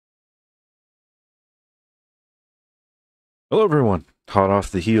Hello everyone! Hot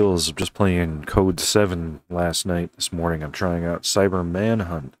off the heels of just playing Code 7 last night, this morning I'm trying out Cyber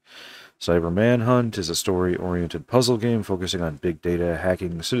Manhunt. Cyber Manhunt is a story-oriented puzzle game focusing on big data,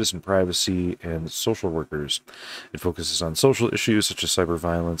 hacking, citizen privacy, and social workers. It focuses on social issues such as cyber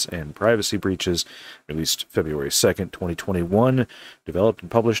violence and privacy breaches. Released February 2nd, 2021. Developed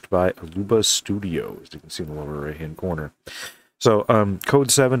and published by Aluba Studios. You can see in the lower right-hand corner. So,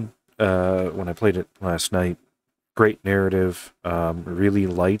 Code 7, when I played it last night, great narrative, really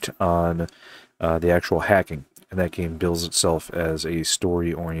light on the actual hacking, and that game bills itself as a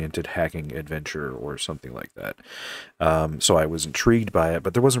story-oriented hacking adventure or something like that. So I was intrigued by it,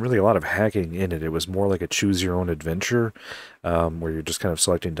 but there wasn't really a lot of hacking in it. It was more like a choose-your-own-adventure, where you're just kind of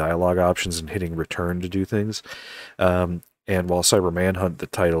selecting dialogue options and hitting return to do things. And while Cyber Manhunt, the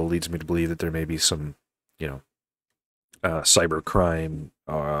title, leads me to believe that there may be some, cyber crime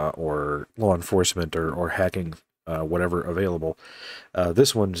or law enforcement or hacking whatever available.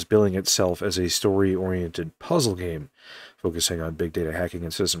 This one is billing itself as a story-oriented puzzle game focusing on big data hacking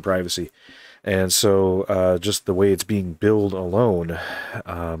and citizen privacy. And so just the way it's being billed alone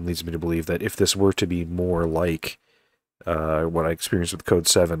leads me to believe that if this were to be more like what I experienced with Code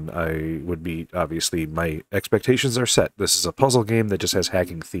 7, I would be, obviously, my expectations are set. This is a puzzle game that just has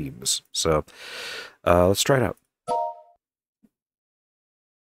hacking themes. So let's try it out.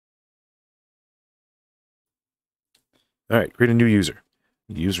 Alright, create a new user.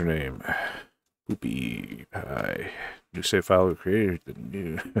 Username. Poopy pie. New save file created. The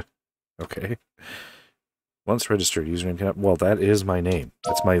new. Okay. Once registered, username cannot. Well, that is my name.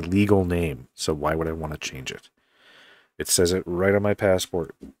 That's my legal name. So why would I want to change it? It says it right on my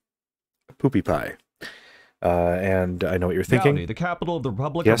passport. Poopy pie. And I know what you're thinking. Howdy, the capital of the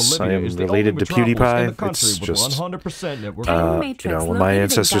Republic yes, of Bolivia I am is the related only to metropolis in the PewDiePie. country It's with just, 100% network. when my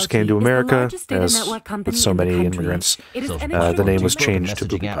ancestors came to America, as with so many immigrants, the name was changed to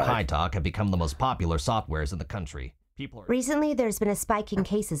Messaging app PewDiePie. HiTalk have become the most popular softwares in the country. Recently, there's been a spike in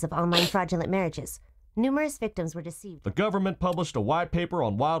cases of online fraudulent marriages. Numerous victims were deceived. The government published a white paper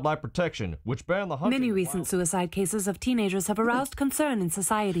on wildlife protection, which banned the hunting. Many recent suicide cases of teenagers have aroused concern in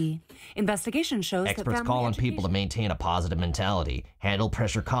society. Investigation shows that Experts call on people to maintain a positive mentality, handle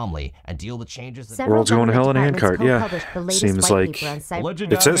pressure calmly, and deal with changes. World's going to hell in a handcart, yeah. Seems like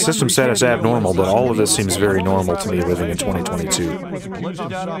it says system status abnormal, but all of this seems very normal to me living in 2022.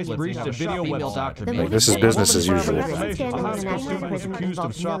 Like, this is business as usual. Accused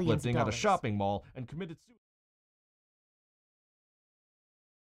of shoplifting at a shopping mall and committed suicide.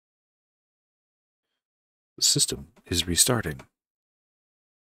 The system is restarting.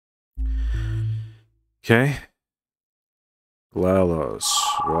 Okay. Glalos,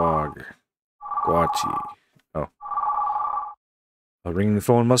 Rog, Guati. Oh. Ringing the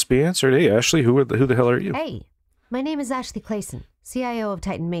phone must be answered. Hey, Ashley, who the hell are you? Hey, my name is Ashley Clayson, CIO of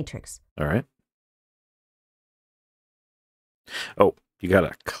Titan Matrix. All right. Oh, you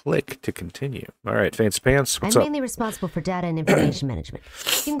gotta click to continue. All right, Fancy Pants, what's I'm up? mainly responsible for data and information management.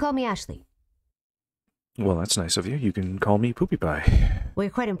 You can call me Ashley. Well, that's nice of you. You can call me Poopy Pie.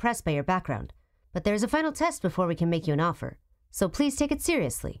 We're quite impressed by your background, but there's a final test before we can make you an offer. So please take it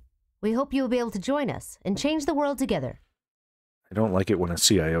seriously. We hope you will be able to join us and change the world together. I don't like it when a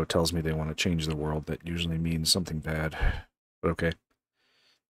CIO tells me they want to change the world. That usually means something bad. But okay.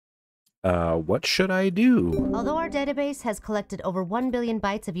 What should I do? Although our database has collected over 1 billion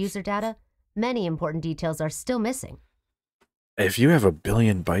bytes of user data, many important details are still missing. If you have 1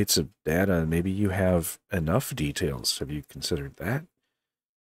 billion bytes of data, maybe you have enough details. Have you considered that?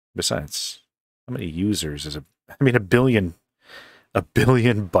 Besides, how many users is I mean, 1 billion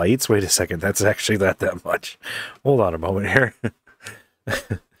bytes? Wait a second, that's actually not that much. Hold on a moment here.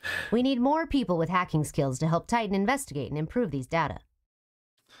 We need more people with hacking skills to help Titan investigate and improve these data.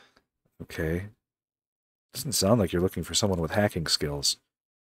 Okay. Doesn't sound like you're looking for someone with hacking skills.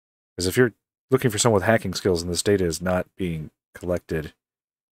 Because if you're looking for someone with hacking skills and this data is not being collected,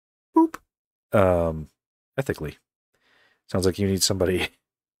 ethically, sounds like you need somebody.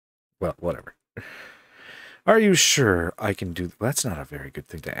 Well, whatever. Are you sure I can do? That's not a very good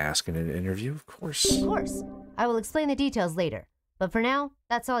thing to ask in an interview, of course. Of course. I will explain the details later. But for now,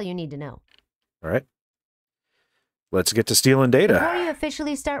 that's all you need to know. All right. Let's get to stealing data. Before you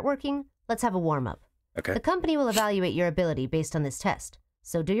officially start working, let's have a warm-up. Okay. The company will evaluate your ability based on this test,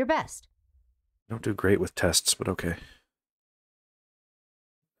 so do your best. Don't do great with tests, but okay.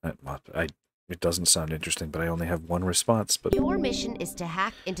 It doesn't sound interesting, but I only have one response. But your mission is to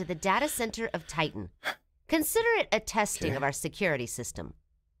hack into the data center of Titan. Consider it a testing of our security system.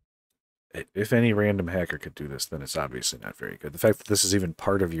 if any random hacker could do this, then it's obviously not very good. The fact that this is even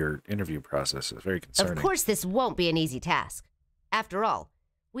part of your interview process is very concerning. Of course, this won't be an easy task. After all,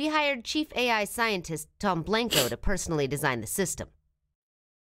 we hired Chief AI Scientist Tom Blanco to personally design the system.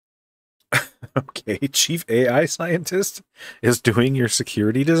 Okay, Chief AI Scientist is doing your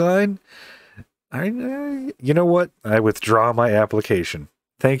security design? You know what? I withdraw my application.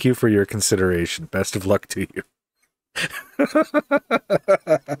 Thank you for your consideration. Best of luck to you.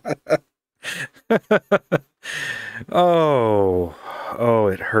 Oh,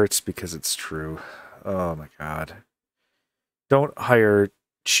 it hurts because it's true. Oh my God. Don't hire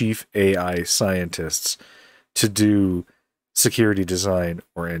chief AI scientists to do security design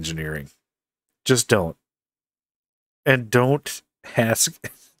or engineering. Just don't. And don't ask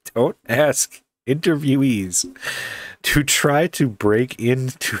interviewees to try to break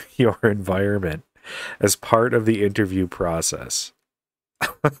into your environment as part of the interview process.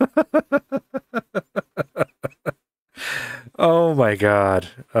 Oh my God.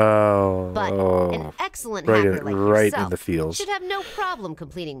 But an excellent hacker like yourself in the feels. should have no problem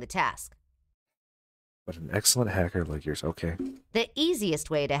completing the task. But an excellent hacker like yours, okay. The easiest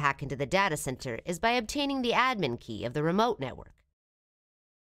way to hack into the data center is by obtaining the admin key of the remote network.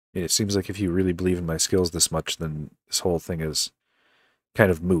 It seems like if you really believe in my skills this much, then this whole thing is kind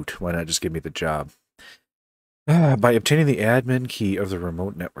of moot. Why not just give me the job? By obtaining the admin key of the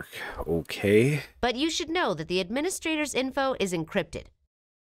remote network. Okay. But you should know that the administrator's info is encrypted.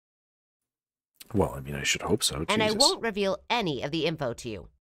 Well, I mean, I should hope so. And Jesus. I won't reveal any of the info to you.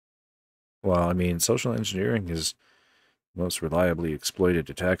 Well, I mean, social engineering is the most reliably exploited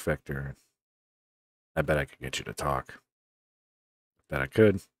attack vector. I bet I could get you to talk. Bet I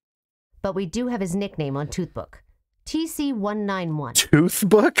could. But we do have his nickname on Toothbook. TC191.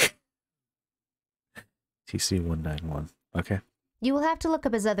 Toothbook? TC191. Okay. You will have to look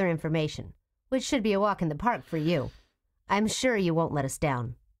up his other information, which should be a walk in the park for you. I'm sure you won't let us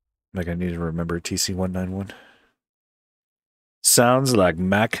down. Like I need to remember TC191. Sounds like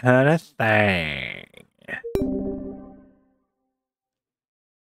my kind of thing.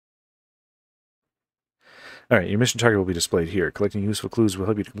 Alright, your mission target will be displayed here. Collecting useful clues will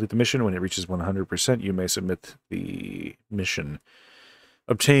help you to complete the mission. When it reaches 100%, you may submit the mission.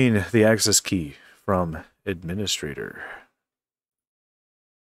 Obtain the access key from Administrator.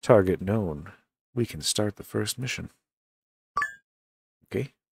 Target known. We can start the first mission.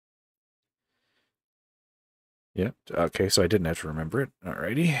 Okay. Yep. Okay, so I didn't have to remember it.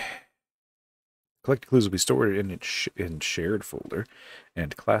 Alrighty. Collected clues will be stored in shared folder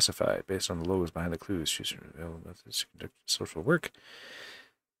and classified based on the logos behind the clues. Choose your available methods to conduct social work.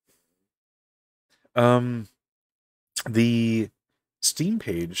 The Steam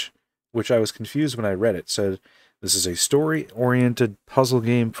page, which I was confused when I read it, said this is a story-oriented puzzle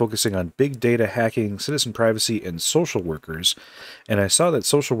game focusing on big data hacking, citizen privacy, and social workers. And I saw that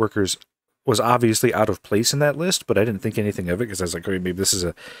social workers was obviously out of place in that list, but I didn't think anything of it because I was like, okay, maybe this is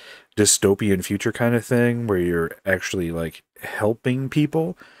a dystopian future kind of thing where you're actually like helping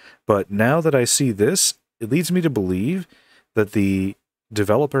people. But now that I see this, it leads me to believe that the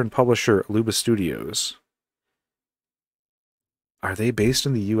developer and publisher Aluba Studios, are they based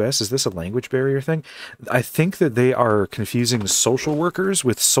in the US? Is this a language barrier thing? I think that they are confusing social workers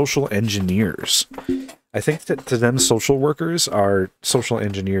with social engineers. I think that to them, social workers are social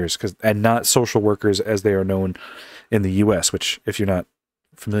engineers, and not social workers as they are known in the U.S., which, if you're not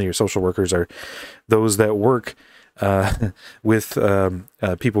familiar, social workers are those that work with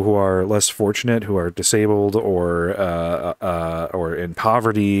people who are less fortunate, who are disabled or in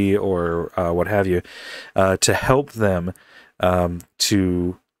poverty or what have you, to help them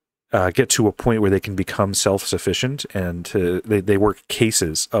to get to a point where they can become self-sufficient, and they work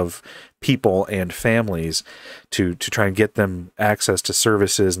cases of people and families to try and get them access to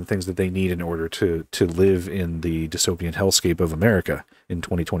services and things that they need in order to live in the dystopian hellscape of America in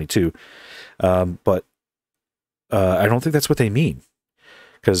 2022. But I don't think that's what they mean,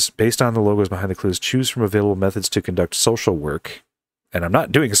 because based on the logos behind the clues, choose from available methods to conduct social work. And I'm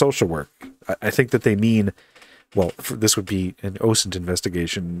not doing social work. I think that they mean, well, this would be an OSINT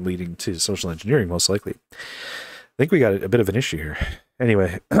investigation leading to social engineering, most likely. I think we got a bit of an issue here.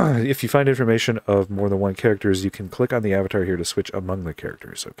 Anyway, if you find information of more than one characters, you can click on the avatar here to switch among the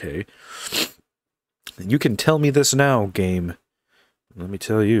characters, okay? You can tell me this now, game. Let me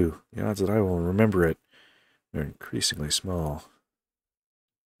tell you, the odds that I will remember it are increasingly small.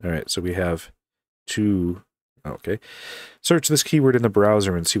 Alright, so we have two... Okay. Search this keyword in the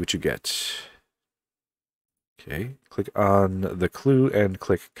browser and see what you get. Okay, click on the clue and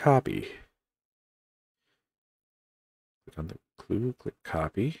click copy. Click on the clue, click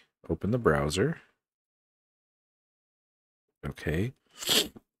copy. Open the browser. Okay.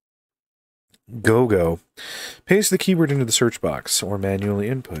 Go. Paste the keyword into the search box or manually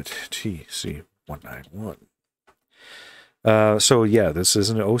input TC191. So yeah, this is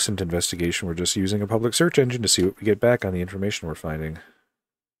an OSINT investigation. We're just using a public search engine to see what we get back on the information we're finding.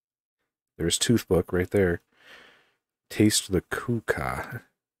 There's Toothbook right there. Taste the kuka.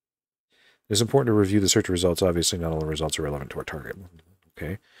 It's important to review the search results. Obviously, not all the results are relevant to our target.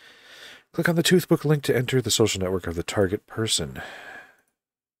 Okay. Click on the Toothbook link to enter the social network of the target person.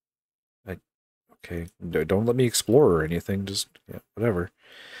 Okay, don't let me explore or anything, just whatever.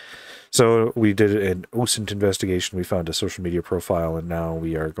 So we did an OSINT investigation. We found a social media profile, and now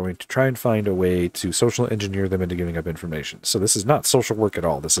we are going to try and find a way to social engineer them into giving up information. So this is not social work at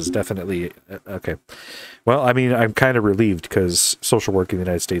all. This is definitely, okay. Well, I mean, I'm kind of relieved because social work in the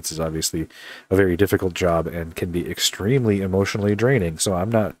United States is obviously a very difficult job and can be extremely emotionally draining. So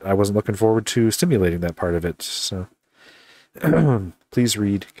I wasn't looking forward to stimulating that part of it. So please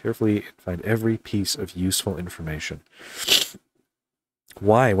read carefully and find every piece of useful information.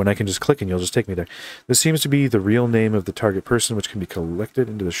 Why? When I can just click and you'll just take me there. This seems to be the real name of the target person, which can be collected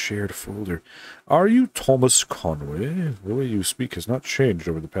into the shared folder. Are you Thomas Conway? The way you speak has not changed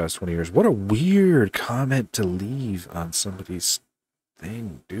over the past 20 years. What a weird comment to leave on somebody's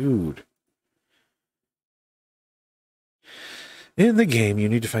thing, dude. In the game, you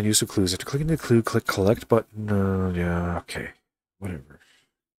need to find useful clues. After clicking the clue, click collect button. Yeah, okay. Whatever.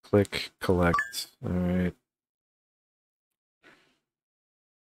 Click collect. All right.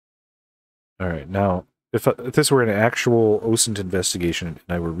 All right, now, if this were an actual OSINT investigation and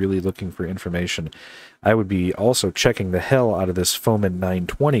I were really looking for information, I would be also checking the hell out of this Foman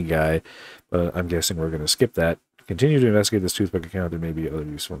 920 guy, but I'm guessing we're going to skip that. Continue to investigate this Toothbook account. There may be other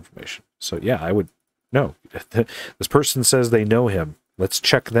useful information. So yeah, I would know. This person says they know him. Let's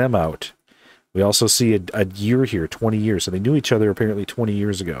check them out. We also see a year here, 20 years. So they knew each other apparently 20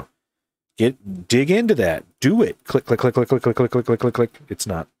 years ago. Dig into that. Do it. Click, click, click, click, click, click, click, click, click, click, click. It's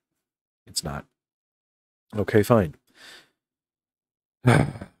not. It's not. Okay, fine.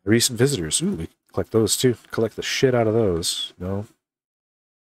 Recent visitors. Ooh, we collect those too. Collect the shit out of those. No.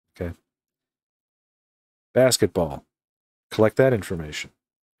 Okay. Basketball. Collect that information.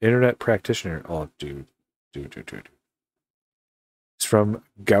 Internet practitioner. Oh, dude. Dude. It's from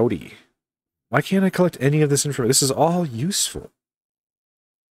Gowdy. Why can't I collect any of this information? This is all useful.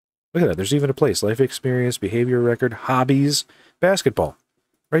 Look at that. There's even a place. Life experience, behavior record, hobbies, basketball.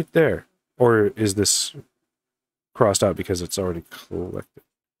 Right there. Or is this crossed out because it's already collected?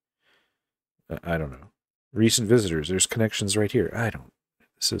 I don't know. Recent visitors. There's connections right here.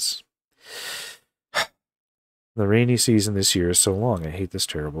 This is... The rainy season this year is so long. I hate this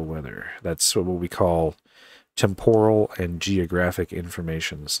terrible weather. That's what we call temporal and geographic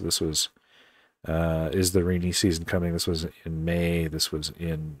information. So this was... is the rainy season coming? This was in May. This was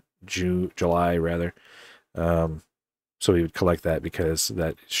in July, rather. So we would collect that because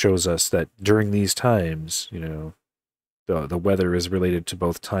that shows us that during these times, the weather is related to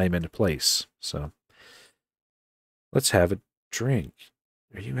both time and place. So let's have a drink.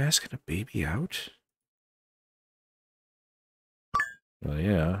 Are you asking a baby out? Well,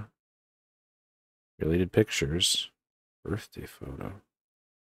 yeah. Related pictures. Birthday photo.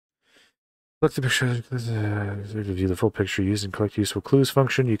 Look the picture. To view the full picture, use and collect useful clues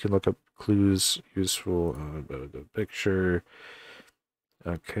function. You can look up clues useful the picture.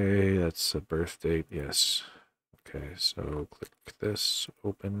 Okay, that's a birth date. Yes. Okay, so click this.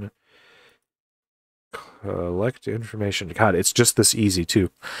 Open. Collect information. God, it's just this easy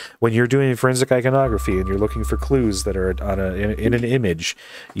too. When you're doing forensic iconography and you're looking for clues that are on in an image,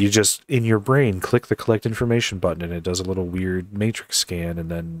 you just in your brain click the collect information button and it does a little weird matrix scan and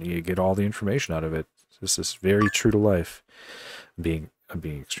then you get all the information out of it. This is very true to life. I'm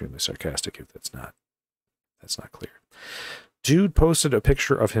being extremely sarcastic if that's not clear. Dude posted a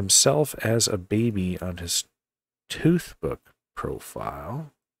picture of himself as a baby on his Toothbook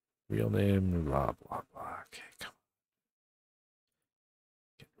profile. Real name, blah, blah, blah. Okay, come on.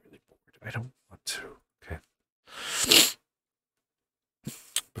 Getting really bored. I don't want to. Okay.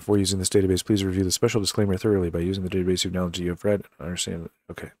 Before using this database, please review the special disclaimer thoroughly. By using the database, you acknowledge that you have read and understand.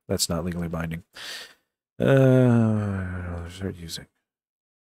 Okay, that's not legally binding. Start using.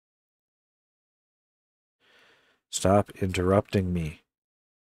 Stop interrupting me.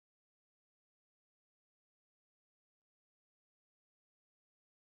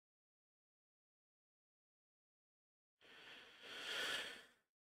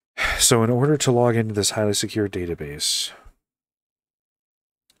 So in order to log into this highly secure database,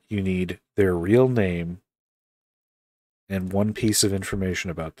 you need their real name and one piece of information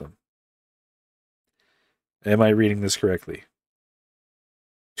about them. Am I reading this correctly?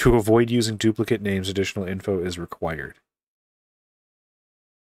 To avoid using duplicate names, additional info is required.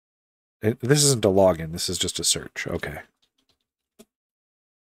 This isn't a login, this is just a search. Okay.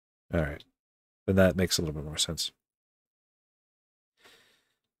 Alright. Then that makes a little bit more sense.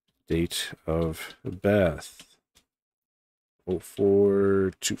 Date of Beth.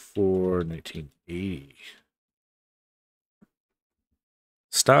 04/24/1980.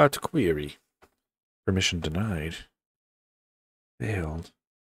 Start query. Permission denied. Failed.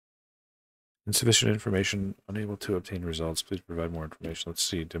 Insufficient information. Unable to obtain results. Please provide more information. Let's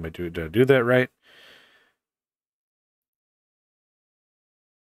see. Did I do that right?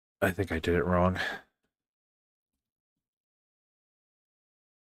 I think I did it wrong.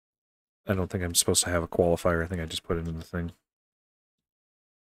 I don't think I'm supposed to have a qualifier. I think I just put it in the thing.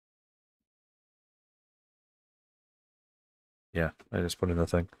 Yeah, I just put in the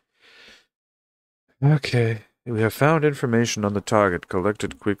thing. Okay. We have found information on the target.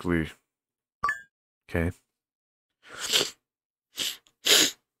 Collected quickly. Okay.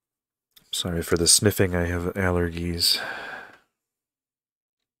 Sorry for the sniffing. I have allergies.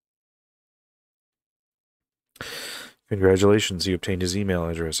 Congratulations, you obtained his email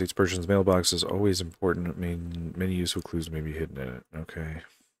address. Each person's mailbox is always important. I mean, many useful clues may be hidden in it. Okay.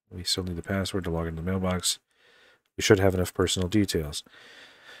 We still need the password to log into the mailbox. We should have enough personal details.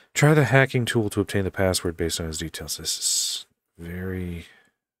 Try the hacking tool to obtain the password based on his details. This is very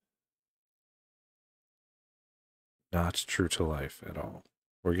not true to life at all.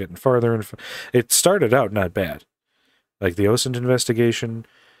 We're getting farther and it started out not bad. Like the OSINT investigation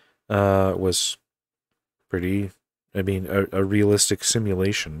was pretty, I mean, a realistic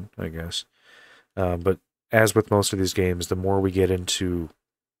simulation, I guess. But as with most of these games, the more we get into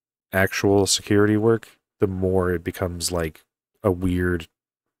actual security work, the more it becomes like a weird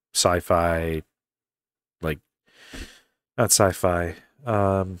sci-fi, like, not sci-fi,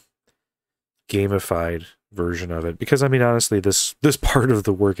 gamified version of it. Because, I mean, honestly, this part of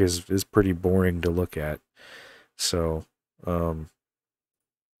the work is pretty boring to look at. So, I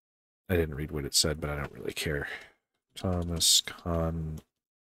didn't read what it said, but I don't really care. Thomas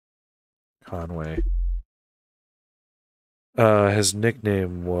Conway. His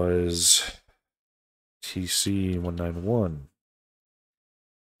nickname was TC191.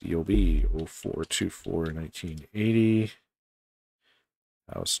 DOB 04/24/1980.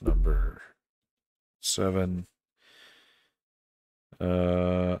 House number 7.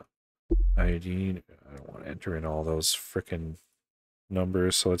 ID. I don't want to enter in all those frickin'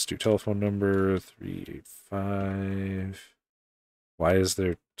 numbers, so let's do telephone number 385. Why is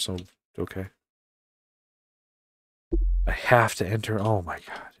there so okay? I have to enter. Oh my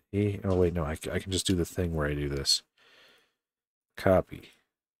god. Oh wait, no, I can just do the thing where I do this. Copy.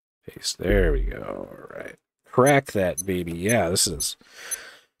 Paste. There we go. All right. Crack that baby. Yeah, this is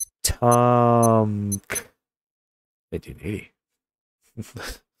Tom 1980.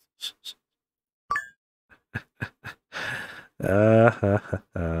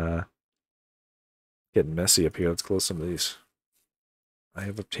 Getting messy up here. Let's close some of these. I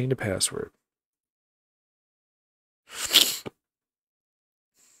have obtained a password.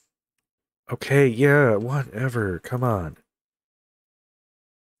 Okay, yeah, whatever. Come on.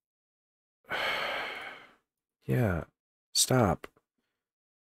 Yeah, stop.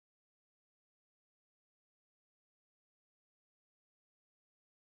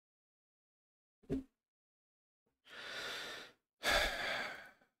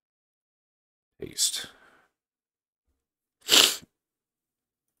 Paste.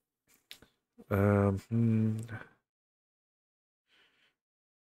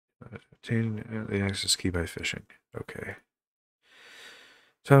 Obtain the access key by phishing. Okay.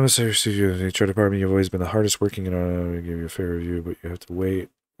 Thomas, I received you in the HR department. You've always been the hardest working, and I'll give you a fair review, but you have to wait.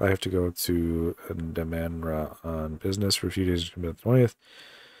 I have to go to Demandra on business for a few days to come back the 20th.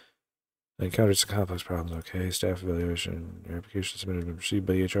 I encountered some complex problems. Okay, staff evaluation. Your application submitted and received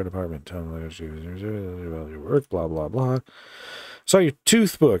by the HR department. Tell them about your work. Blah blah blah. Saw your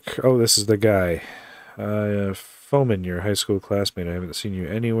tooth book. Oh, this is the guy. Foman, your high school classmate. I haven't seen you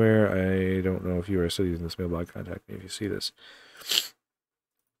anywhere. I don't know if you are still using this mailbox. Contact me if you see this.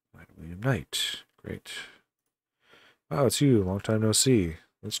 William Knight. Great. Wow, it's you. Long time no see.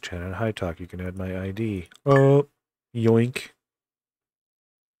 Let's chat on High Talk. You can add my ID. Oh, yoink.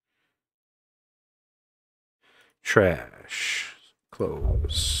 Trash.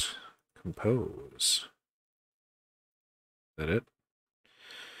 Close. Compose. Is that it?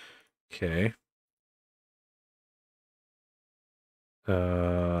 Okay.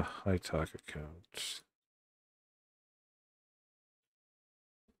 High Talk account.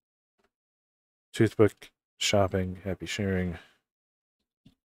 toothpick, shopping, happy sharing.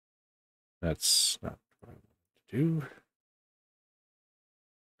 That's not what I want to do.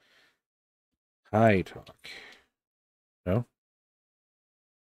 High talk. No?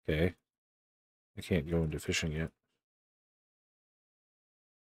 Okay. I can't go into fishing yet.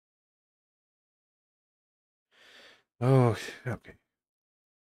 Oh, okay.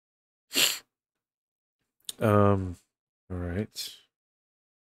 All right.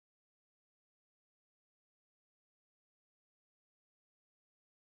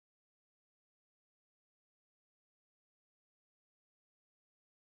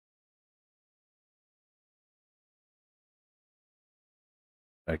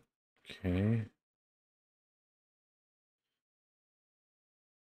 Okay.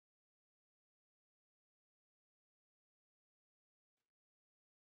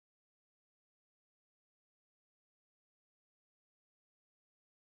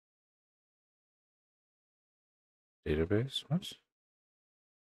 Database? What? It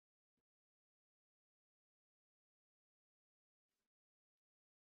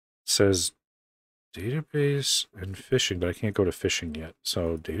says database and fishing, but I can't go to fishing yet.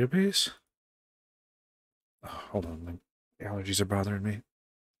 So database? Oh, hold on, my allergies are bothering me.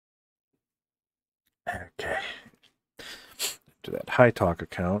 Okay. To that high talk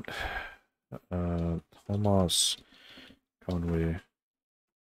account. Thomas Conway.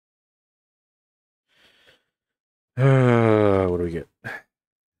 What do we get?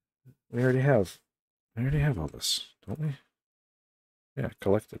 We already have all this, don't we? Yeah,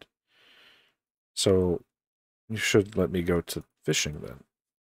 collected. So you should let me go to fishing then.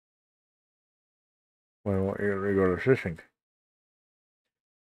 Why won't you let me go to fishing?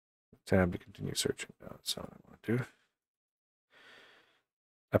 Tab to continue searching. No, that's not what I want to do.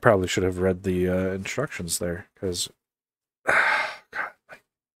 I probably should have read the instructions there, because God, my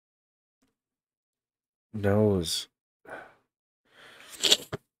nose.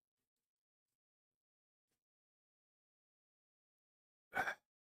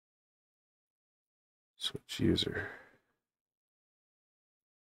 Switch user.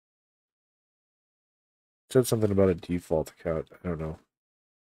 It said something about a default account. I don't know.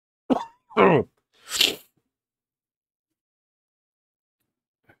 Oh. It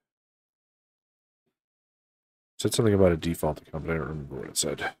said something about a default account, but I don't remember what it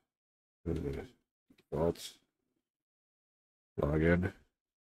said. Default. Login.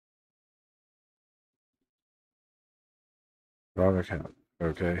 Wrong account.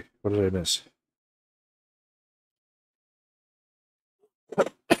 Okay. What did I miss?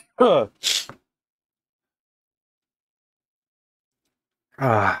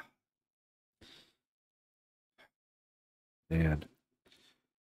 Ah. Man.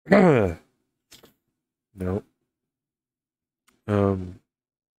 Nope.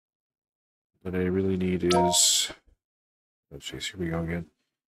 What I really need is... Oh, jeez, here we go again.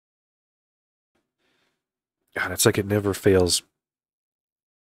 God, it's like it never fails.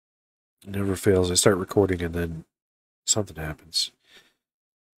 It never fails. I start recording and then something happens.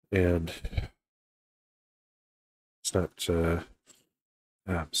 And it's not...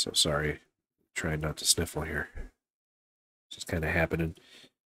 I'm so sorry. Trying not to sniffle here. It's just kind of happening.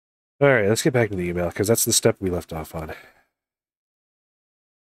 Alright, let's get back to the email, because that's the step we left off on.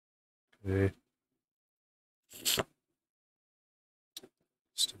 Okay.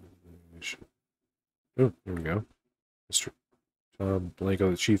 Oh, there we go. Mr. Tom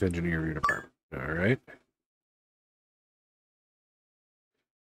Blanco, the Chief Engineer of your department. Alright.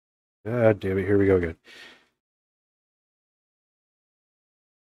 God damn it, here we go again.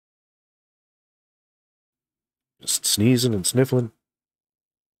 Just sneezing and sniffling.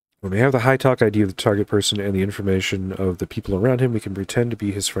 When we have the high talk ID of the target person and the information of the people around him, we can pretend to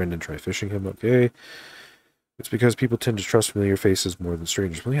be his friend and try fishing him. Okay. It's because people tend to trust familiar faces more than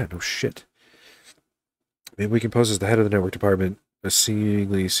strangers. Well, yeah, no shit. Maybe we can pose as the head of the network department, a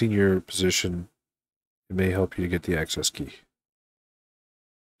seemingly senior position. It may help you to get the access key.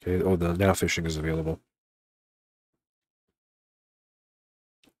 Okay. Oh, the now fishing is available.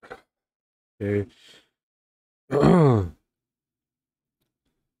 Okay.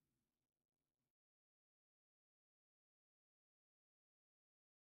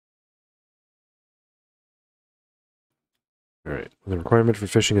 Alright. When the requirement for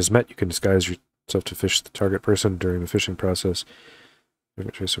fishing is met, you can disguise yourself to fish the target person during the fishing process.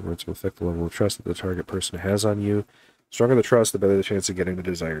 Different choice of words will affect the level of trust that the target person has on you. The stronger the trust, the better the chance of getting the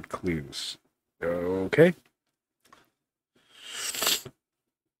desired clues. Okay.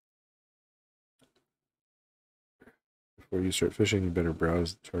 Before you start fishing, you better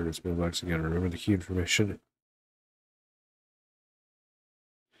browse the target's mailbox again. Remember the key information.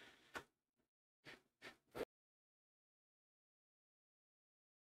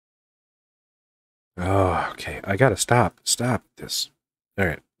 Oh, okay. I gotta stop. Stop this. All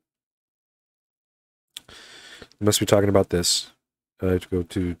right. We must be talking about this. I have to go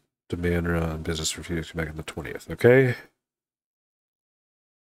to demand on business for Phoenix back on the 20th, okay?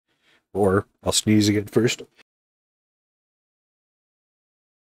 Or I'll sneeze again first.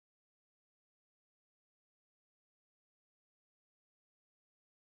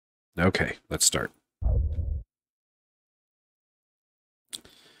 Okay, let's start.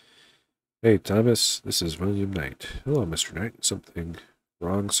 Hey, Thomas, this is William Knight. Hello, Mr. Knight. Something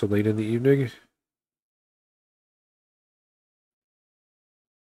wrong so late in the evening?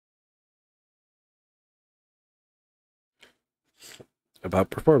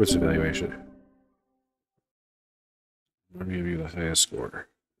 About performance evaluation. I'll give you the highest score.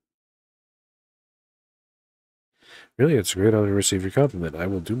 Really, it's a great honor to receive your compliment. I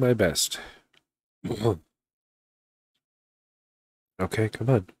will do my best. Okay, come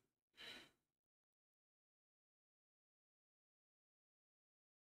on.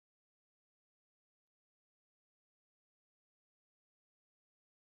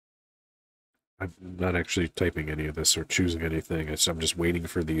 I'm not actually typing any of this or choosing anything. I'm just waiting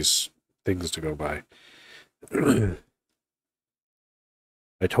for these things to go by.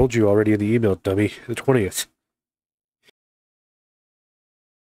 I told you already in the email, dummy. The 20th.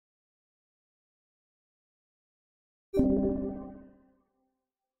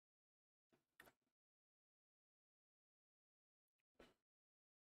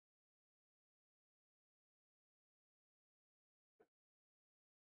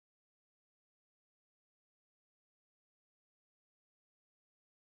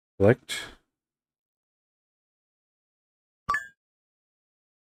 Select.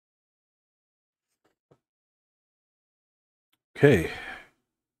 Okay.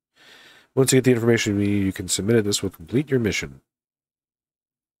 Once you get the information you can submit it. This will complete your mission.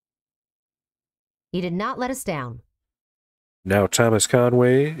 You did not let us down. Now Thomas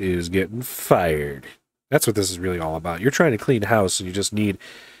Conway is getting fired. That's what this is really all about. You're trying to clean house and you just need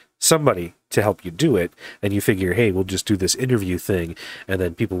somebody to help you do it, and you figure, hey, we'll just do this interview thing, and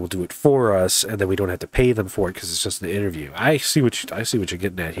then people will do it for us, and then we don't have to pay them for it because it's just an interview. I see what you're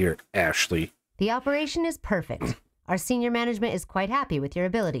getting at here, Ashley. The operation is perfect. Our senior management is quite happy with your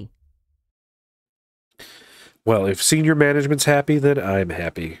ability. Well, if senior management's happy, then I'm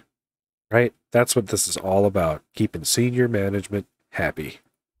happy. Right? That's what this is all about. Keeping senior management happy.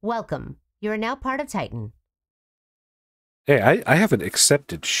 Welcome. You are now part of Titan. Hey, I haven't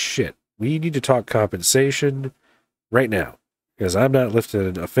accepted shit. We need to talk compensation right now, because I'm not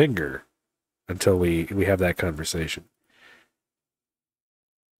lifting a finger until we have that conversation.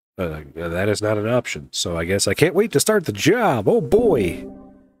 That is not an option, so I guess I can't wait to start the job. Oh boy!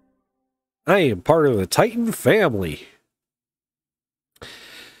 I am part of the Titan family.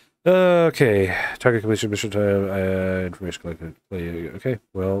 Okay, target completion, mission time, information collected. Play. Okay,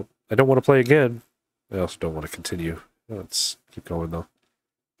 well, I don't want to play again. I also don't want to continue. Let's keep going though.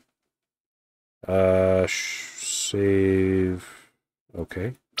 Save.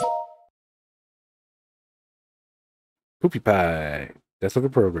 Okay. Poopy Pie. Death of a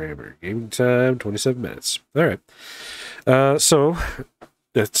Programmer. Gaming time, 27 minutes. All right. So,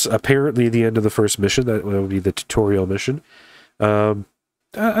 it's apparently the end of the first mission. That will be the tutorial mission.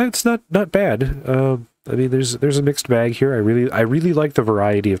 It's not bad. I mean, there's a mixed bag here. I really like the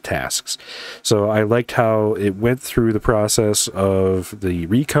variety of tasks. So I liked how it went through the process of the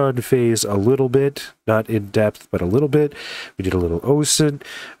recon phase a little bit, not in depth, but a little bit. We did a little OSINT.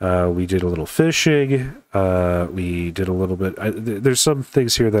 We did a little fishing. We did a little bit. There's some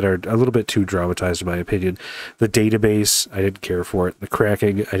things here that are a little bit too dramatized, in my opinion. The database, I didn't care for it. The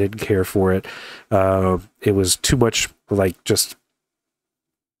cracking, I didn't care for it. It was too much like just.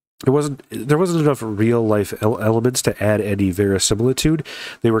 There wasn't enough real life elements to add any verisimilitude.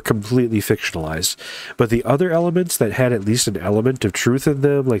 They were completely fictionalized. But the other elements that had at least an element of truth in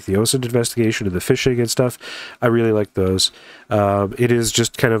them, like the OSINT investigation and the phishing and stuff, I really liked those. It is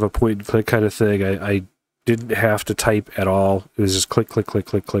just kind of a point and click kind of thing. I didn't have to type at all. It was just click, click, click,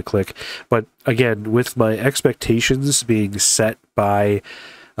 click, click, click. But again, with my expectations being set by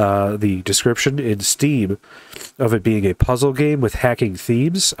the description in Steam of it being a puzzle game with hacking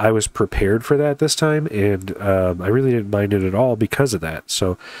themes, I was prepared for that this time, and I really didn't mind it at all because of that.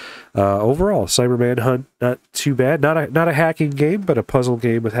 So overall, Cyber Manhunt, not too bad. Not a hacking game, but a puzzle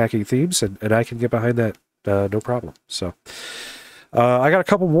game with hacking themes, and I can get behind that no problem. So I got a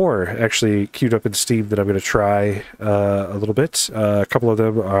couple more actually queued up in Steam that I'm going to try a little bit. A couple of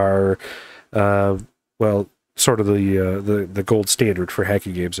them are, well, sort of the gold standard for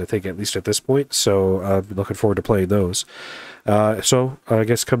hacking games, I think, at least at this point. So I'm looking forward to playing those. So I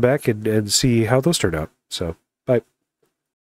guess come back and see how those turn out. So bye.